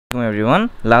Everyone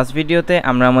last ভিডিওতে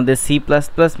আমরা আমাদের C++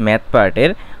 ম্যাথ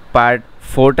পার্টের পার্ট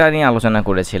 4টা নিয়ে আলোচনা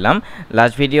করেছিলাম।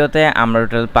 লাস্ট ভিডিওতে আমরা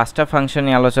টোটাল 5টা ফাংশন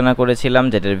নিয়ে আলোচনা করেছিলাম,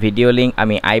 যেটার ভিডিও লিংক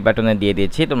আমি আই বাটনে দিয়ে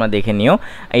দিয়েছি, তোমরা দেখে নিও।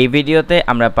 এই ভিডিওতে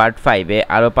আমরা পার্ট 5-এ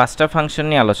আরও 5টা ফাংশন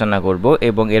নিয়ে আলোচনা করব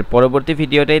এবং এর পরবর্তী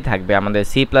ভিডিওটাই থাকবে আমাদের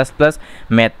C++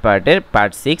 ম্যাথ পার্টের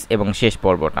পার্ট 6 এবং শেষ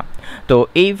পর্বটা। তো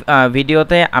এই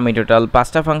ভিডিওতে আমি টোটাল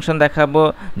 5টা ফাংশন দেখাবো,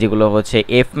 যেগুলো হচ্ছে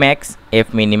fmax,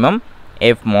 fminimum,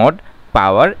 fmod,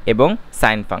 পাওয়ার এবং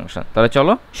সাইন ফাংশন। তাহলে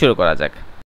চলো শুরু করা যাক।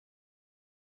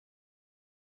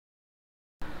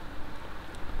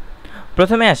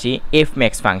 প্রথমে আসি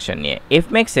fmax ফাংশন নিয়ে।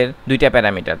 fmax এর দুইটা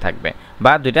প্যারামিটার থাকবে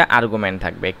বা দুইটা আর্গুমেন্ট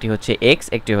থাকবে, একটি হচ্ছে x,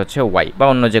 একটি হচ্ছে y বা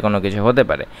অন্য যে কোনো কিছু হতে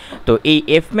পারে। তো এই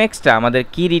fmaxটা আমাদের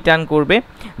কি রিটার্ন করবে?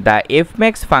 The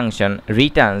fmax function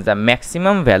Returns the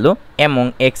maximum value among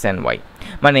x and y,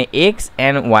 মানে x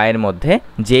অ্যান্ড y এর মধ্যে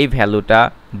যেই ভ্যালুটা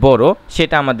বড়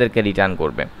সেটা আমাদেরকে রিটার্ন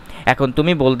করবে। এখন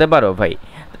তুমি বলতে পারো, ভাই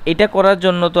এটা করার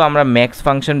জন্য তো আমরা ম্যাক্স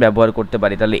ফাংশন ব্যবহার করতে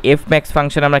পারি, তাহলে fmax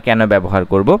ফাংশন আমরা কেন ব্যবহার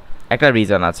করব? একটা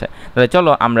রিজন আছে। তাহলে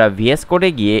চলো আমরা VS কোডে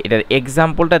গিয়ে এটার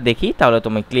এক্সাম্পলটা দেখি, তাহলে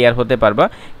তুমি ক্লিয়ার hতে পারবা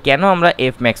কেন আমরা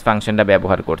fmax ফাংশনটা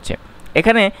ব্যবহার করছি।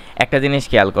 এখানে একটা জিনিস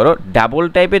খেয়াল করো, ডাবল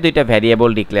টাইপে দুইটা ভ্যারিয়েবল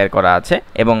ডিক্লেয়ার করা আছে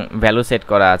এবং ভ্যালু সেট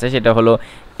করা আছে, সেটা হলো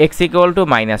x =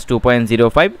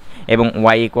 -2.05 এবং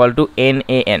y =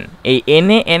 NaN। এই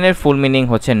NaN এর ফুল মিনিং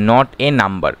হচ্ছে নট এ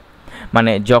নাম্বার,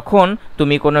 মানে যখন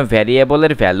তুমি কোনো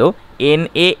ভ্যারিয়েবলের ভ্যালু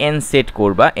NaN সেট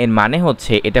করবা, এর মানে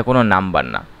হচ্ছে এটা কোনো নাম্বার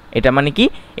না। এটা মানে কি?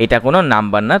 এটা কোনো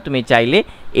নাম্বার না। তুমি চাইলে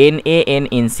NaN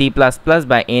ইন C++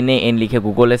 বা NaN লিখে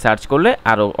গুগলে সার্চ করলে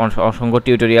আরও অসংখ্য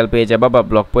টিউটোরিয়াল পেয়ে যাবা বা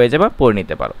ব্লগ পেয়ে যাবা, পড়ে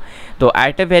নিতে পারো। তো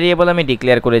আরেকটা ভ্যারিয়েবল আমি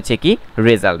ডিক্লেয়ার করেছি কি,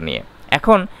 রেজাল্ট নিয়ে।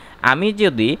 এখন আমি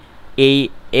যদি এই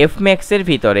fmax এর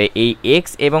ভিতরে এই x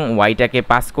এবং yটাকে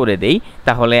পাস করে দেই,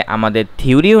 তাহলে আমাদের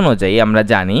থিওরি অনুযায়ী আমরা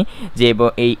জানি যে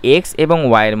এই x এবং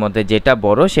y এর মধ্যে যেটা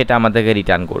বড় সেটা আমাদেরকে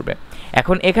রিটার্ন করবে।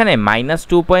 এখন এখানে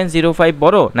 -2.05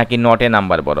 বড় নাকি নট এ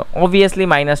নাম্বার বড়? অবভিয়াসলি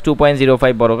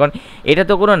 -2.05 বড়, কারণ এটা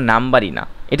তো কোনো নাম্বারই না।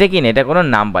 এটা কি না? এটা কোনো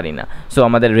নাম্বারই না। সো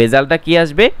আমাদের রেজাল্টটা কি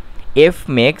আসবে?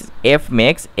 fmax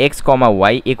x,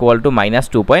 y =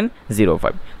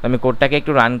 -2.05। তো আমি কোডটাকে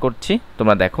একটু রান করছি,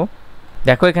 তোমরা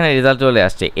দেখো এখানে রেজাল্ট চলে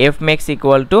আসছে fmax =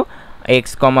 x,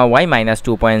 y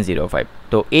 -2.05।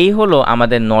 তো এই হলো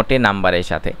আমাদের নট এ নাম্বারের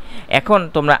সাথে। এখন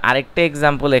তোমরা আরেকটা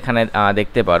এক্সাম্পল এখানে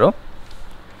দেখতে পারো,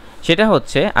 সেটা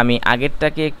হচ্ছে আমি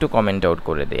আগেরটাকে একটু কমেন্ট আউট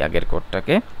করে দিই, আগের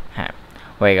কোডটাকে। হ্যাঁ,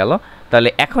 হয়ে গেল। তাহলে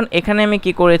এখন এখানে আমি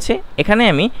কি করেছি? এখানে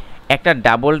আমি একটা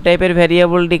ডাবল টাইপের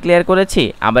ভ্যারিয়েবল ডিক্লেয়ার করেছি,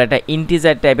 আবার একটা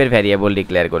ইন্টিজার টাইপের ভ্যারিয়েবল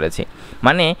ডিক্লেয়ার করেছি।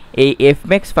 মানে এই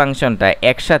fmax ফাংশনটা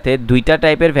একসাথে দুইটা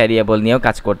টাইপের ভ্যারিয়েবল নিয়েও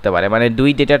কাজ করতে পারে, মানে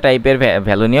দুই ডেটা টাইপের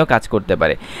ভ্যালু নিয়েও কাজ করতে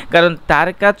পারে। কারণ তার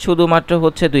কাজ শুধুমাত্র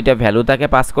হচ্ছে দুইটা ভ্যালু তাকে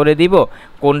পাস করে দিব,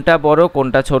 কোনটা বড়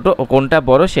কোনটা ছোট ও কোনটা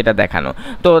বড় সেটা দেখানো।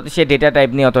 তো সে ডেটা টাইপ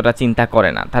নিয়ে অতটা চিন্তা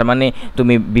করে না। তার মানে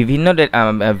তুমি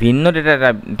ভিন্ন ডেটা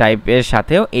টাইপের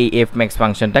সাথেও এই fmax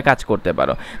ফাংশনটা কাজ করতে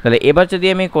পারো। তাহলে এবার যদি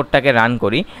আমি কোডটাকে রান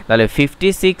করি, তাহলে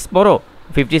 56 বড়,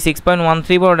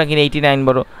 56.13 বড় নাকি 89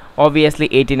 বড়? অবভিয়াসলি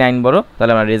 89 বড়।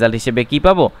 তাহলে আমরা রেজাল্ট হিসেবে কি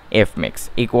পাবো? fmax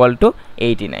 =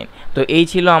 89। তো এই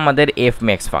ছিল আমাদের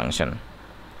fmax ফাংশন।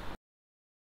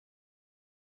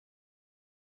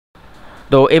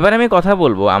 তো এবার আমি কথা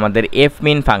বলবো আমাদের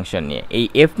fmin ফাংশন নিয়ে। এই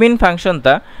fmin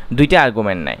ফাংশনটা দুইটা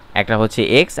আর্গুমেন্ট নেয়, একটা হচ্ছে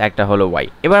x, একটা হলো y।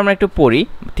 এবার আমরা একটু পড়ি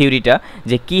থিওরিটা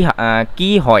যে কি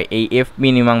হয় এই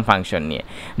fminimum ফাংশন নিয়ে।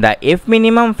 The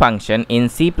fminimum function in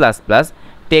C++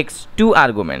 text two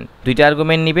argument, দুইটা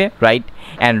আর্গুমেন্ট নিবে, right,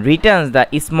 and Returns the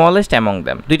smallest among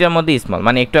them. দুইটার মধ্যে স্মল,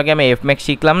 মানে একটু আগে আমি fmax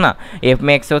শিখলাম না,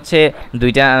 fmax হচ্ছে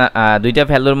দুইটা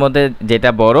ভ্যালুর মধ্যে যেটা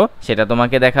বড় সেটা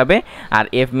তোমাকে দেখাবে, আর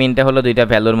fminটা হলো দুইটা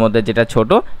ভ্যালুর মধ্যে যেটা ছোট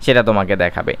সেটা তোমাকে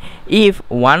দেখাবে। If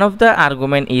one of the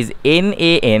argument is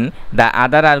NaN, the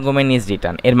other argument is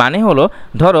written. এর মানে হলো,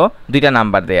 ধরো দুইটা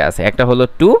নাম্বার দেয়া আছে, একটা হলো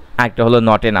 2 আর একটা হলো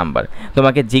নট এ নাম্বার।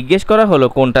 তোমাকে জিজ্ঞেস করা হলো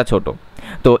কোনটা ছোট।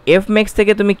 তো fmax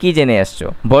থেকে তুমি কি জেনে আসছো?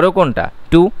 বড় কোনটা?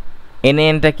 2,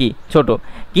 NaNটা কি? ছোট।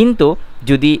 কিন্তু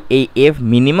যদি এই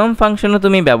fminimum ফাংশনও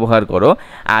তুমি ব্যবহার করো,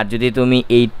 আর যদি তুমি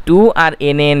এই 2 আর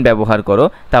NaN ব্যবহার করো,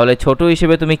 তাহলে ছোট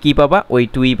হিসেবে তুমি কি পাবা? ওই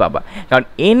 2ই পাবা, কারণ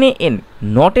NaN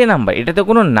নট এ নাম্বার, এটা তো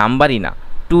কোনো নাম্বারই না।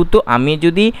 2 তো আমি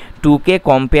যদি 2কে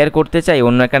কম্পেয়ার করতে চাই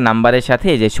অন্য একটা নাম্বারের সাথে,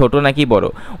 যে ছোট নাকি বড়,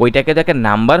 ওইটাকে তো একটা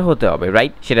নাম্বার হতে হবে,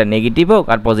 রাইট? সেটা নেগেটিভ হোক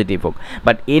আর পজিটিভ হোক।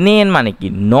 বাট NaN মানে কি?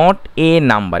 নট এ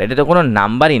নাম্বার, এটা তো কোনো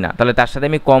নাম্বারই না। তাহলে তার সাথে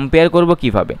আমি কম্পেয়ার করব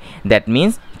কিভাবে? দ্যাট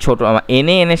মিন্স ছোট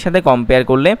NaN এর সাথে কম্পেয়ার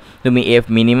করলে তুমি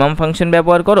fminimum ফাংশন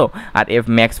ব্যবহার করো আর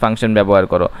fmax ফাংশন ব্যবহার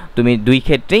করো, তুমি দুই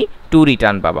ক্ষেত্রেই টু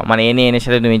রিটার্ন পাবা, মানে এন এর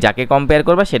সাথে তুমি যাকে কম্পেয়ার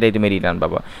করবা সেটাই তুমি রিটার্ন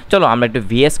পাবা। চলো আমরা একটু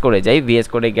ভিএস করে যাই, ভিএস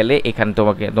করে গেলে এখানে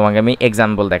তোমাকে আমি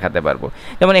এক্সাম্পল দেখাতে পারবো।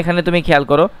 যেমন এখানে তুমি খেয়াল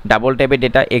করো, double ট্যাপের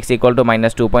data x equal to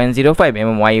 -2.05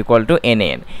 এবং ওয়াই ইকুয়াল টু এন।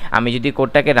 আমি যদি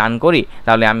কোডটাকে রান করি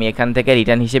তাহলে আমি এখান থেকে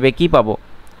রিটার্ন হিসেবে কি পাবো,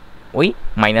 ওই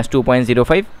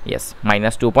 -2.05, ইয়েস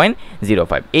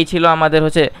 -2.05। এই ছিল আমাদের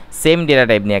হচ্ছে সেম ডেটা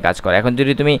টাইপ নিয়ে কাজ করা। এখন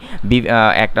যদি তুমি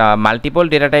একটা মাল্টিপল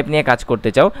ডেটা টাইপ নিয়ে কাজ করতে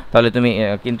চাও তাহলে তুমি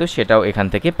কিন্তু সেটাও এখান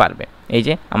থেকে পারবে। এই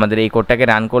যে আমাদের এই কোডটাকে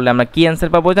রান করলে আমরা কি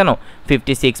অ্যান্সার পাবো জানো,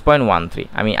 56.13।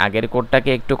 আমি আগের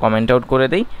কোডটাকে একটু কমেন্ট আউট করে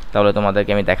দিই, তাহলে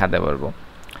তোমাদেরকে আমি দেখাতে পারবো।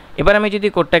 এবার আমি যদি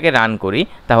কোডটাকে রান করি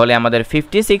তাহলে আমাদের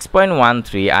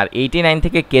 56.13 আর 89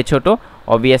 থেকে কে ছোট,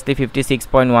 অবভিয়াসলি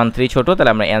 56.13 ছোট,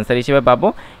 তাহলে আমরা অ্যান্সার হিসেবে পাবো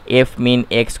F mean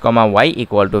x comma Y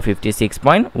equal to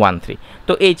 56.13।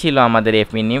 তো এই ছিল আমাদের এফ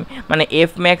মিন, মানে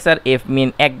এফ ম্যাক্স আর এফ মিন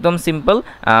একদম সিম্পল,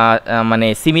 মানে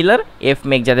সিমিলার। এফ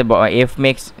ম্যাক্স যাতে এফ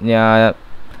ম্যাক্স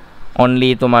অনলি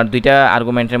তোমার দুইটা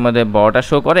আর্গুমেন্টের মধ্যে বড়টা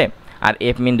শো করে, আর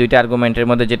এফ মিন দুইটা আর্গুমেন্টের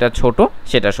মধ্যে যেটা ছোট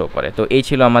সেটা শো করে। তো এই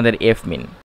ছিল আমাদের এফ মিন।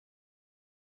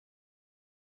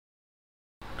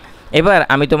 এবার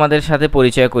আমি তোমাদের সাথে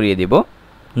পরিচয় করিয়ে দিব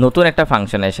নতুন একটা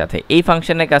ফাংশনের সাথে। এই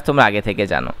ফাংশনের কাজ তোমরা আগে থেকে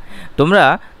জানো, তোমরা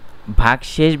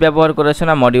ভাগশেষ ব্যবহার করেছো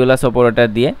না মডিউলাস অপারেটর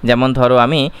দিয়ে। যেমন ধরো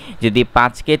আমি যদি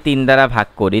 5কে 3 দ্বারা ভাগ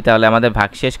করি তাহলে আমাদের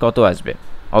ভাগশেষ কত আসবে,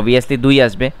 অবভিয়াসলি 2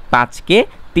 আসবে। 5কে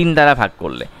 3 দ্বারা ভাগ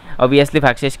করলে অবভিয়াসলি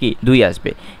ভাগশেষ কি 2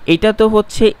 আসবে। এটা তো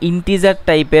হচ্ছে ইন্টিজার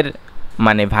টাইপের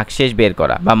মানে ভাগশেষ বের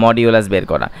করা বা মডিউলাস বের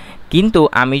করা। কিন্তু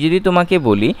আমি যদি তোমাকে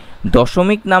বলি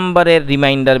দশমিক নাম্বারের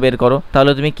রিমাইন্ডার বের করো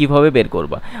তাহলে তুমি কিভাবে বের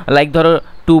করবা, লাইক ধরো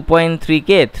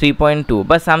 2.3কে 3.2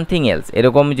 বা সামথিং এলস,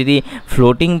 এরকম যদি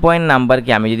ফ্লোটিং পয়েন্ট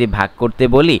নাম্বারকে আমি যদি ভাগ করতে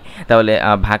বলি তাহলে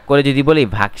ভাগ করে যদি বলি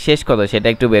ভাগশেষ কত সেটা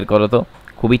একটু বের করো, তো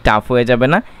খুবই টাফ হয়ে যাবে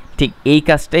না? ঠিক এই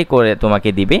কাজটাই করে তোমাকে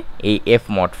দিবে এই F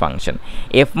mod function.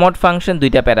 F mod function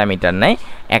দুইটা প্যারামিটার নেয়,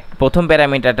 প্রথম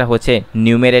প্যারামিটারটা হচ্ছে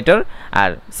নিউমেরেটর আর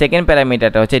সেকেন্ড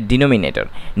প্যারামিটারটা হচ্ছে ডিনোমিনেটর।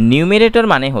 নিউমেরেটর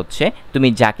মানে হচ্ছে তুমি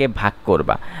যাকে ভাগ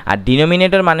করবা, আর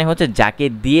ডিনোমিনেটর মানে হচ্ছে যাকে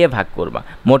দিয়ে ভাগ করবা।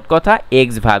 মোট কথা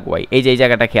এক্স ভাগ ওয়াই, এই যে এই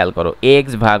জায়গাটা খেয়াল করো,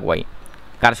 এক্স ভাগ ওয়াই,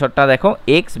 কারসরটা দেখো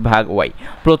এক্স ভাগ ওয়াই।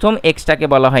 প্রথম এক্সটাকে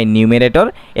বলা হয় নিউমেরেটর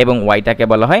এবং ওয়াইটাকে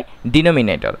বলা হয়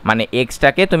ডিনোমিনেটর। মানে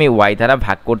এক্সটাকে তুমি ওয়াই দ্বারা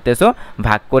ভাগ করতেছো,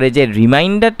 ভাগ করে যে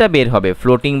রিমাইন্ডারটা বের হবে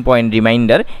ফ্লোটিং পয়েন্ট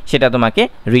রিমাইন্ডার, সেটা তোমাকে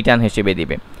রিটার্ন হিসেবে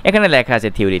দিবে। এখানে লেখা আছে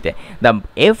থিওরিতে, the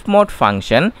F mod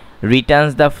function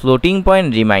Returns the floating point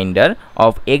reminder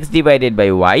of x divided by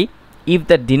Y if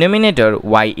the denominator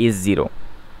Y is 0।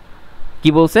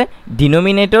 কি বলছে,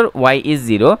 denominator Y is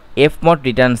 0, F mod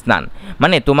Returns নান।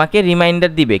 মানে তোমাকে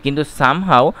রিমাইন্ডার দিবে কিন্তু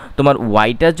সামহাও তোমার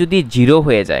ওয়াইটা যদি 0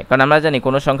 হয়ে যায়, কারণ আমরা জানি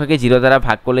কোনো সংখ্যাকে 0 দ্বারা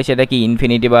ভাগ করলে সেটা কি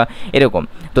ইনফিনিটি বা এরকম।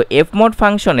 তো এফ মড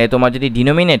ফাংশনে তোমার যদি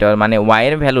ডিনোমিনেটর মানে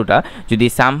ওয়াইয়ের ভ্যালুটা যদি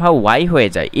সামহাও ওয়াই হয়ে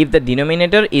যায়, if the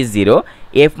denominator is 0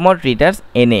 F mod Returns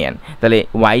N, তাহলে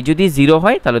ওয়াই যদি 0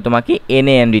 হয় তাহলে তোমাকে এন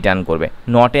রিটার্ন করবে,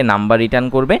 নট এ নাম্বার রিটার্ন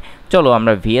করবে। চলো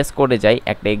আমরা ভিএস করে যাই,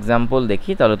 একটা এক্সাম্পল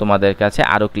দেখি, তাহলে তোমাদের কাছে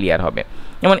আরও ক্লিয়ার হবে।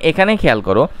 যেমন এখানে খেয়াল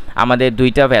করো আমাদের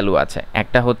দুইটা ভ্যালু আছে,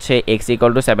 একটা হচ্ছে এক্স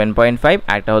ইকুয়াল টু 7.5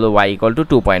 আর একটা হলো ওয়াই ইকুয়াল টু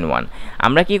 2.1।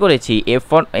 আমরা কি করেছি,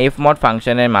 এফ মড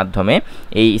ফাংশনের মাধ্যমে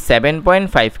এই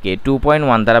 7.5কে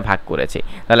 2.1 দ্বারা ভাগ করেছি,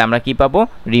 তাহলে আমরা কি পাবো,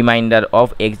 reminder of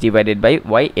x divided by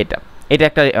Y, এটা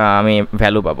একটা আমি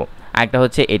ভ্যালু পাবো। আরেকটা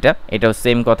হচ্ছে এটাও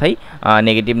সেম কথাই,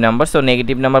 negative number. So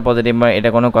negative number positive number এটা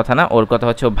কোনো কথা না, ওর কথা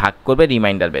হচ্ছে ও ভাগ করবে,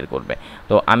 রিমাইন্ডার বের করবে।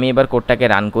 তো আমি এবার কোডটাকে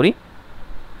রান করি।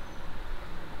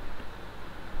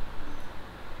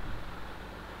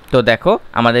 তো দেখো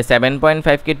আমাদের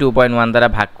 7.5কে 2.1 দ্বারা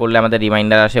ভাগ করলে আমাদের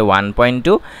রিমাইন্ডার আসে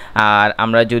 1.2, আর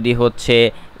আমরা যদি হচ্ছে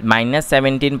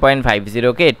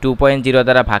 -17.50কে 2.0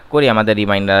 দ্বারা ভাগ করি আমাদের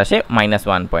রিমাইন্ডার আসে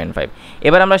 -1.5।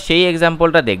 এবার আমরা সেই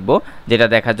এক্সাম্পলটা দেখব যেটা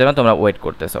দেখার জন্য তোমরা ওয়েট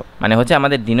করতেছো। মানে হচ্ছে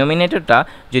আমাদের ডিনোমিনেটরটা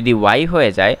যদি ওয়াই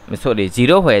হয়ে যায়,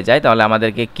 0 হয়ে যায়, তাহলে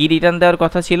আমাদেরকে কি রিটার্ন দেওয়ার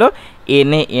কথা ছিল,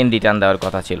 এন রিটার্ন দেওয়ার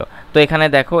কথা ছিল। তো এখানে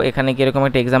দেখো এখানে কি এরকম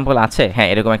একটা এক্সাম্পল আছে, হ্যাঁ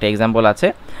এরকম একটা এক্সাম্পল আছে।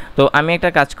 তো আমি একটা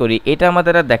কাজ করি, এটা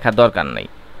আমাদের আর দেখার দরকার নাই,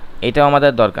 এটাও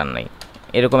আমাদের দরকার নাই,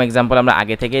 এরকম এক্সাম্পল আমরা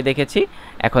আগে থেকেই দেখেছি।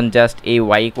 এখন জাস্ট এই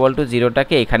ওয়াই ইকুয়াল টু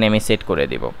 0টাকে এখানে আমি সেট করে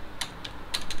দেব,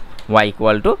 ওয়াই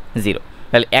ইকুয়াল টু 0।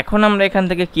 তাহলে এখন আমরা এখান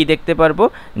থেকে কি দেখতে পারবো,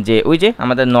 যে ওই যে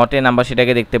আমাদের নটে নাম্বার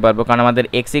সেটাকে দেখতে পারবো, কারণ আমাদের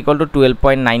x equal to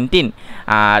 12.19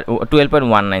 R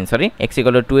 12.19 sorry, x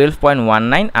equal to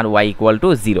 12.19 R Y equal to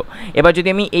 0। এবার যদি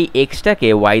আমি এই এক্সটাকে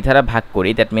ওয়াই দ্বারা ভাগ করি,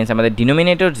 দ্যাট মিনস আমাদের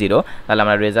ডিনোমিনেটর 0, তাহলে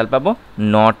আমরা রেজাল্ট পাবো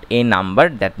not a number,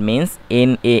 that means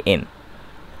N.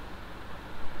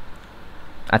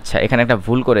 আচ্ছা এখানে একটা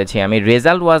ভুল করেছি আমি,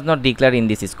 result was not declare in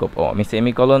this scope. ও আমি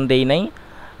সেমিকলন দেই নাই,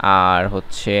 আর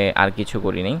হচ্ছে আর কিছু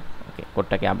করি নাই। ওকে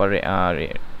কোডটাকে আবার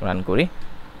রান করি।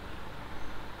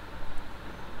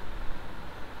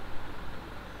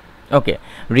 ওকে,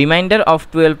 reminder of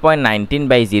 12.19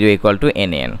 by 0 equal to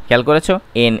NaN, খেয়াল করেছো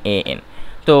NaN।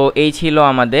 তো এই ছিল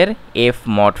আমাদের এফ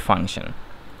মড ফাংশন।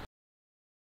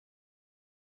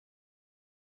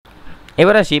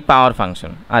 এবার আসি পাওয়ার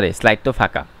ফাংশন। আরে স্লাইড তো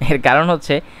ফাঁকা, এর কারণ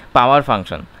হচ্ছে পাওয়ার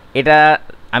ফাংশন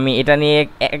আমি এটা নিয়ে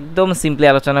একদম সিম্পলি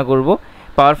আলোচনা করব।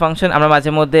 পাওয়ার ফাংশন আমরা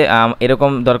মাঝে মধ্যে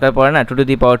এরকম দরকার পড়ে না, 2 to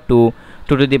the power 2,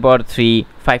 2 to the power 3,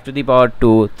 5 to the power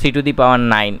 2, 3 to the পাওয়ার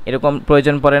 9, এরকম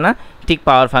প্রয়োজন পড়ে না? ঠিক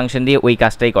পাওয়ার ফাংশন দিয়ে ওই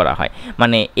কাজটাই করা হয়।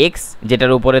 মানে এক্স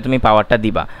যেটার উপরে তুমি পাওয়ারটা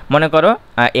দিবা, মনে করো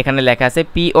এখানে লেখা আছে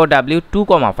POW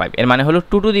 2,5, এর মানে হলো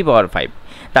 2 টু দি পাওয়ার 5।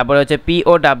 তারপরে হচ্ছে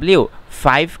POW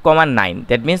 5,9,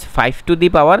 that means 5 to the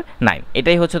পাওয়ার 9।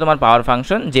 এটাই হচ্ছে তোমার পাওয়ার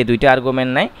ফাংশন, যে দুইটা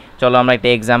আর্গুমেন্ট নাই। চলো আমরা একটা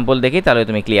এক্সাম্পল দেখি, তাহলে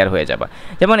তুমি ক্লিয়ার হয়ে যাবে।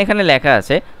 যেমন এখানে লেখা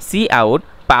আছে C out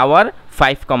power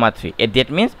 5,3, that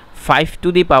means 5 to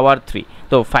the পাওয়ার 3।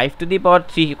 তো 5 টু দি পাওয়ার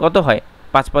 3 কত হয়?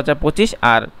 5 5 25,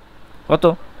 আর কত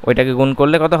ওইটাকে গুণ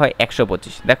করলে কত হয়?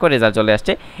 125। দেখো রেজাল্ট চলে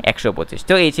আসছে 125।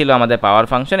 তো এই ছিল আমাদের পাওয়ার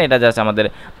ফাংশন, এটা জাস্ট আমাদের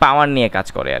পাওয়ার নিয়ে কাজ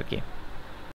করে আর কি।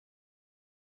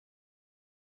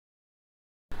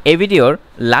 এই ভিডিওর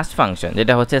লাস্ট ফাংশন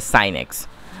যেটা হচ্ছে সাইন এক্স।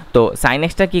 তো সাইন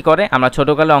এক্সটা কী করে? আমরা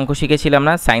ছোটোকালে অঙ্ক শিখেছিলাম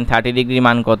না, সাইন 30 ডিগ্রির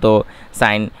মান কত,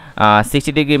 সাইন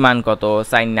 60 ডিগ্রির মান কত,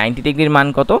 সাইন 90 ডিগ্রির মান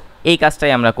কত। এই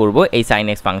কাজটাই আমরা করব এই সাইন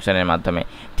এক্স ফাংশনের মাধ্যমে।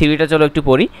 থিওরিটা চলো একটু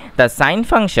পড়ি। The sine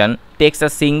function takes a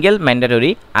single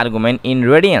mandatory argument in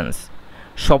radiance.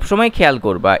 সবসময় খেয়াল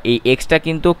করবা এই এক্সটা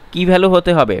কিন্তু কী ভ্যালু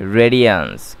হতে হবে?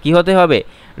 রেডিয়ান্স। কি হতে হবে?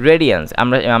 রেডিয়ান্স।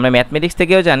 আমরা ম্যাথমেটিক্স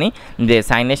থেকেও জানি যে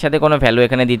সাইনের সাথে কোনো ভ্যালু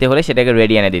এখানে দিতে হলে সেটাকে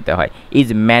রেডিয়ানে দিতে হয়। Is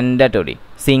mandatory,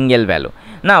 single value.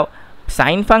 Now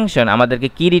sine function আমাদেরকে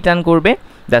কি রিটার্ন করবে?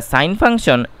 The sine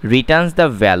function Returns the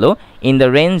value in the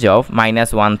range of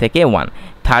 -1 থেকে 1,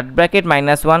 third bracket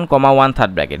 -1, 1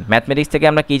 third bracket. Mathematics থেকে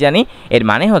আমরা কি জানি? এর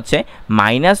মানে হচ্ছে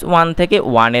 -1 থেকে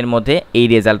 1 এর মধ্যে এই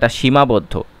রেজাল্টটা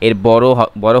সীমাবদ্ধ, এর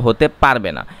বড় হতে পারবে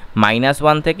না,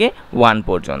 -1 থেকে 1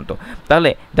 পর্যন্ত। তাহলে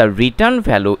the return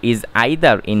value is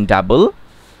either in double,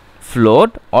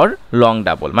 float or long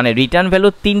double. মানে রিটার্ন ভ্যালু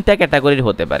 3টা ক্যাটাগরির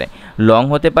হতে পারে, লং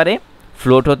হতে পারে,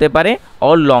 ফ্লোট হতে পারে,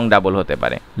 অর লং ডাবল হতে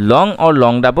পারে। লং অর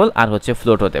লং ডাবল আর হচ্ছে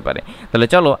ফ্লোট হতে পারে। তাহলে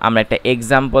চলো আমরা একটা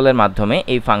এক্সাম্পলের মাধ্যমে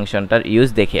এই ফাংশনটার ইউজ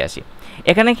দেখে আসি।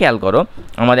 এখানে খেয়াল করো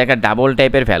আমাদের একটা ডাবল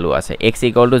টাইপের ভ্যালু আছে, x =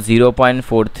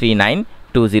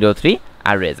 0.439203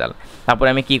 আর রেজাল্ট। তারপরে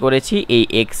আমি কি করেছি? এই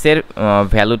এক্সের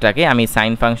ভ্যালুটাকে আমি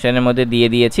সাইন ফাংশনের মধ্যে দিয়ে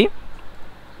দিয়েছি,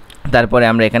 তারপরে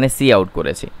আমরা এখানে সি আউট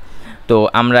করেছি। তো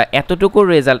আমরা এতটুকুর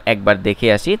রেজাল্ট একবার দেখে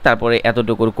আসি, তারপরে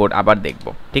এতটুকুর কোড আবার দেখব,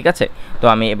 ঠিক আছে? তো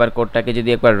আমি এবার কোডটাকে যদি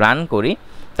একবার রান করি,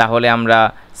 তাহলে আমরা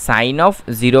সাইন অফ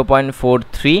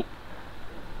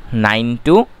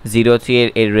 0.439203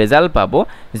 এর রেজাল্ট পাবো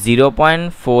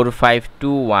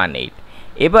 0.45218।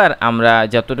 এবার আমরা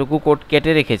যতটুকু কোড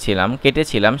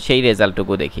কেটেছিলাম সেই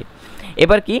রেজাল্টটুকু দেখি।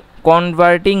 এবার কি?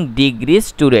 Converting degrees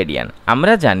two radian.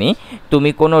 আমরা জানি তুমি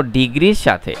কোনো ডিগ্রির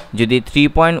সাথে যদি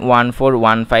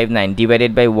 3.14159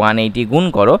 ডিভাইডেড বাই 180 গুণ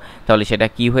করো, তাহলে সেটা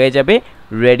কি হয়ে যাবে?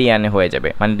 রেডিয়ানে হয়ে যাবে।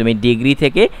 মানে তুমি ডিগ্রি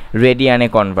থেকে রেডিয়ানে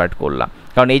কনভার্ট করলাম।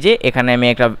 কারণ এই যে এখানে আমি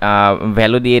একটা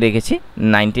ভ্যালু দিয়ে রেখেছি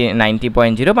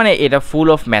 90.0, মানে এটা ফুল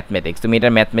অফ ম্যাথমেটিক্স। তুমি এটা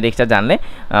ম্যাথমেটিক্সটা জানলে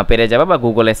পেরে যাবে, বা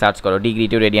গুগলে সার্চ করো ডিগ্রি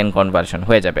টু রেডিয়ান কনভার্সন,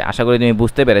 হয়ে যাবে। আশা করি তুমি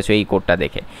বুঝতে পেরেছো এই কোডটা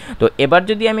দেখে। তো এবার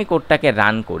যদি আমি কোডটাকে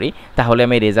রান করি, তাহলে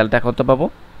আমি রেজাল্টটা কত পাবো?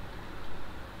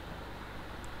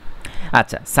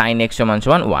 আচ্ছা, সাইন এক্স সমান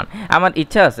 1। আমার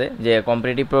ইচ্ছা আছে যে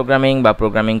কম্পিটিটিভ প্রোগ্রামিং বা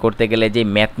প্রোগ্রামিং করতে গেলে যে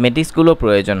ম্যাথমেটিক্সগুলো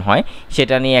প্রয়োজন হয়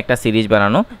সেটা নিয়ে একটা সিরিজ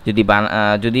বানানো।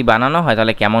 যদি বানানো হয়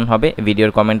তাহলে কেমন হবে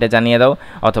ভিডিওর কমেন্টে জানিয়ে দাও,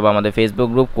 অথবা আমাদের Facebook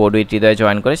group code with Hridoy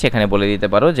join করে সেখানে বলে দিতে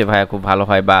পারো যে ভাইয়া খুব ভালো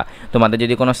হয়, বা তোমাদের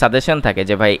যদি কোনো সাজেশন থাকে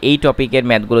যে ভাই এই টপিকের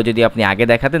ম্যাথগুলো যদি আপনি আগে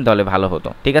দেখাতেন তাহলে ভালো হতো,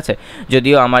 ঠিক আছে?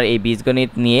 যদিও আমার এই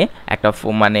বীজগণিত নিয়ে একটা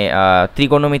মানে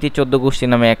ত্রিকোণমিতি 14 গোষ্ঠী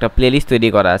নামে একটা প্লেলিস্ট তৈরি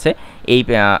করা আছে, এই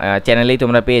চ্যানেলেই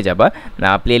তোমরা পেয়ে যাবা।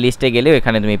 প্লে লিস্টে গেলেও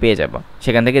এখানে তুমি পেয়ে যাবো,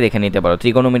 সেখান থেকে দেখে নিতে পারো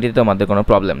ত্রিকোণমিতিতে তোমাদের কোনো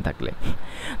প্রবলেম থাকলে।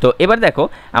 তো এবার দেখো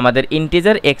আমাদের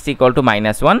ইন্টিজার x =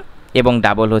 -1 এবং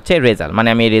ডাবল হচ্ছে রেজাল্ট, মানে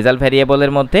আমি রেজাল্ট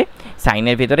ভ্যারিয়েবলের মধ্যে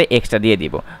সাইনের ভিতরে এক্সটা দিয়ে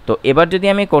দিব। তো এবার যদি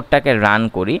আমি কোডটাকে রান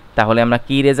করি, তাহলে আমরা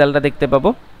কি রেজাল্টটা দেখতে পাবো?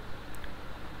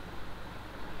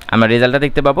 আমরা রেজাল্টটা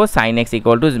দেখতে পাবো সাইন এক্স =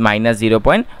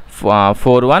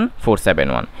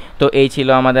 -0.41471। তো এই ছিল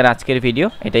আমাদের আজকের ভিডিও,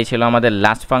 এটাই ছিল আমাদের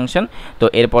লাস্ট ফাংশন। তো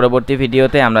এর পরবর্তী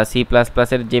ভিডিওতে আমরা C++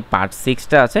 এর যে পার্ট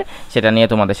 6টা আছে সেটা নিয়ে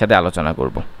তোমাদের সাথে আলোচনা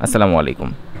করব। আসসালামু আলাইকুম।